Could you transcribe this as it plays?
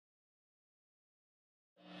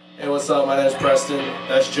Hey, what's up? My name is Preston.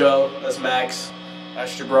 That's Joe. That's Max.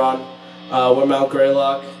 That's Jabron. We're Mount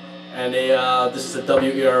Greylock, and this is a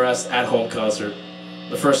WERS at-home concert.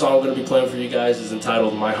 The first song I'm going to be playing for you guys is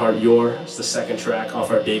entitled My Heart Your. It's the second track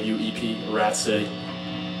off our debut EP, Rat City.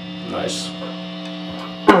 Nice.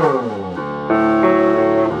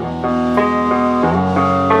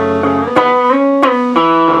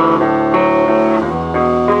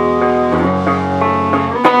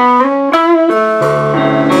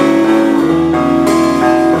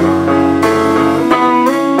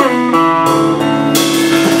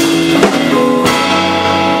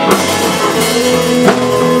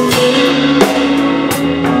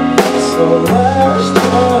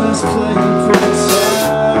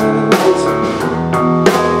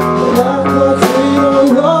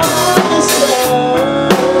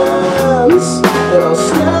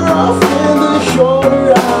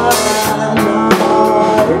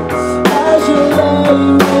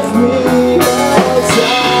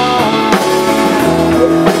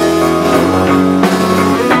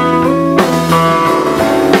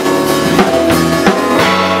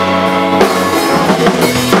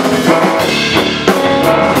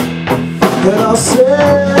 And I'll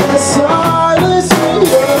say silence in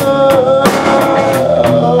love,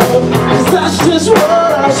 'cause that's just what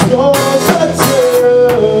I'm supposed to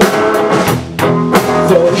do.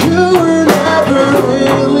 Though you were never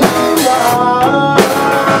really mine,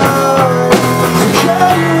 to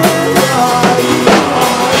carry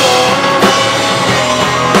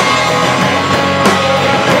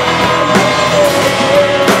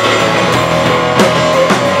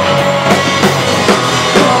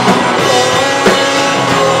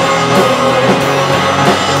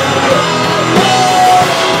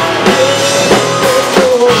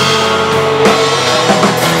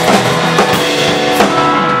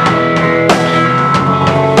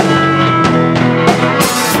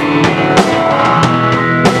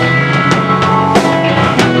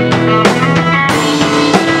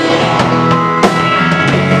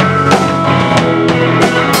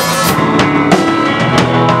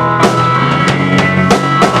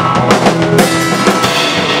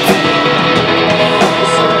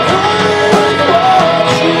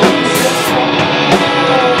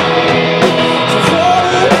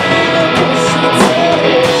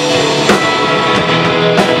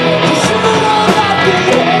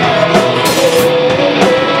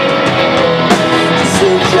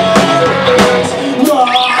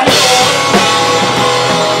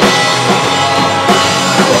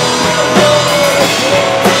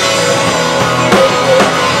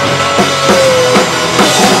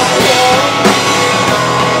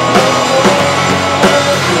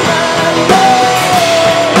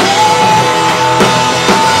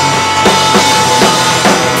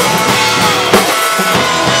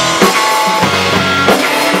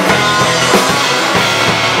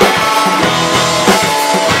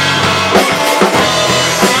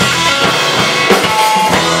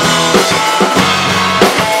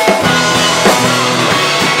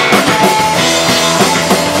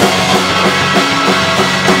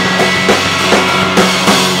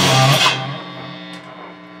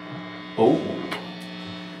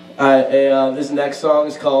This next song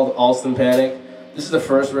is called Alston Panic. This is the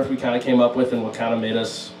first riff we kind of came up with and what kind of made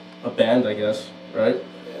us a band, I guess, right?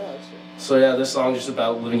 Yeah, so yeah, this song is just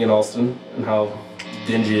about living in Alston and how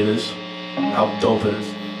dingy it is, how dope it is.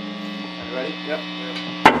 You ready? Yep.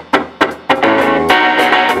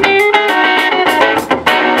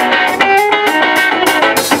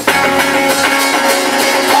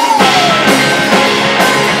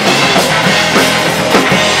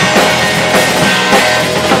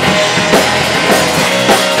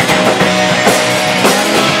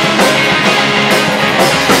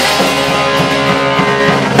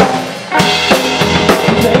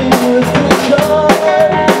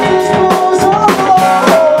 This was all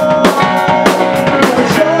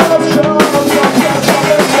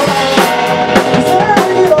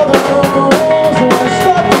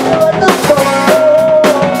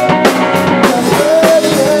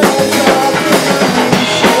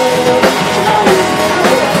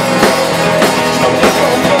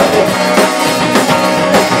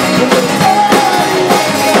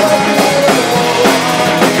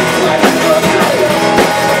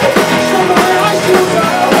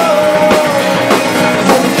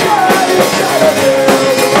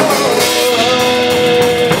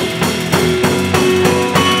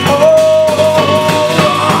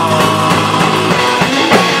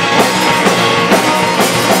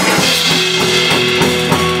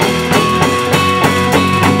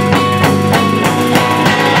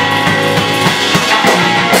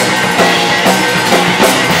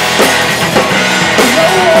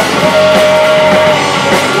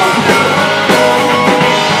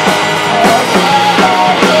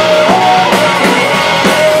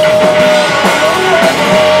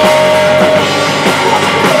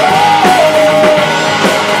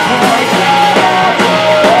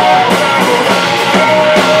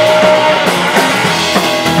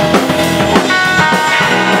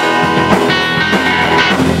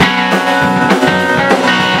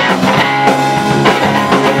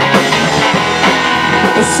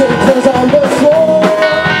Cause I'm the floor,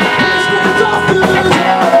 this goes off the doors.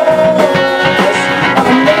 I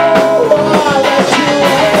know why that you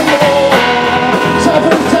ain't more. Time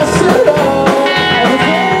to test it all,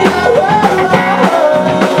 everything I went wrong.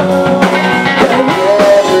 Can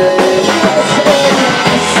really just say myself, I can't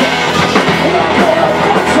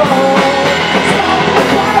control. Stop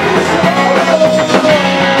the body show.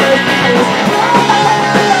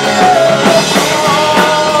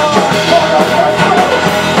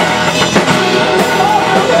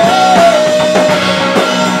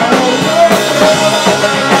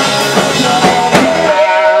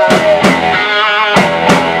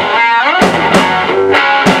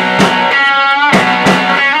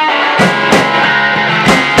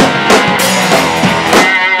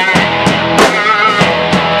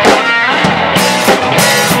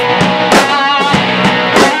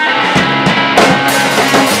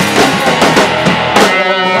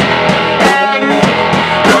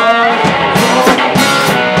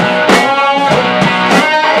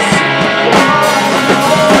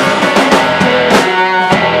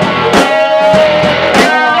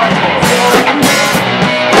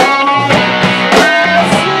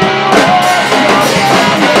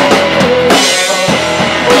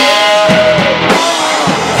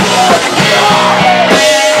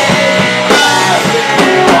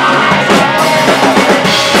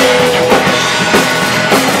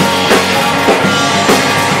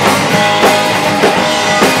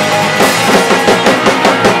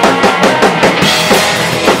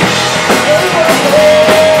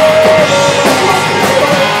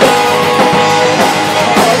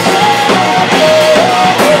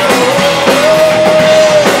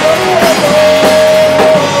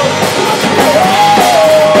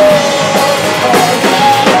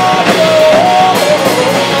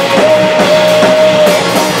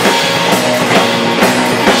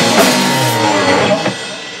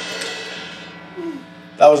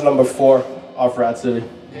 That was number 4 off Rat City.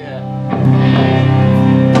 Yeah.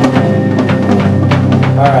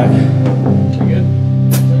 Alright. You good?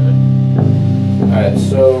 Alright,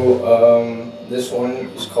 so this one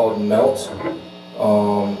is called Melt.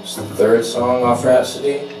 It's the 3rd song off Rat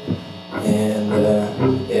City. And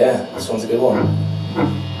yeah, this one's a good one.